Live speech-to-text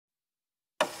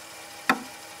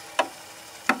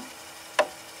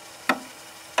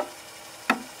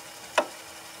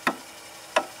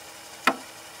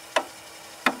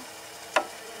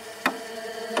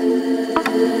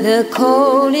the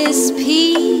coldest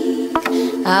peak.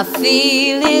 I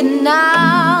feel it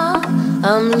now,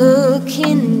 I'm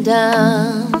looking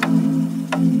down.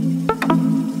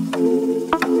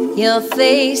 Your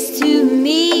face to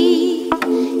me,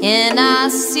 and I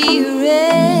see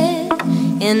red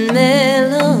in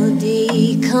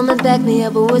melody. Come and back me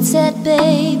up, what's that,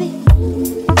 baby?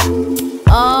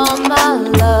 All my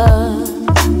love,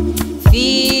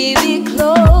 feel it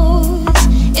close,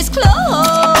 it's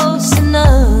close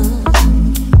enough.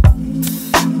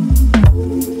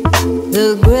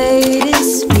 The gray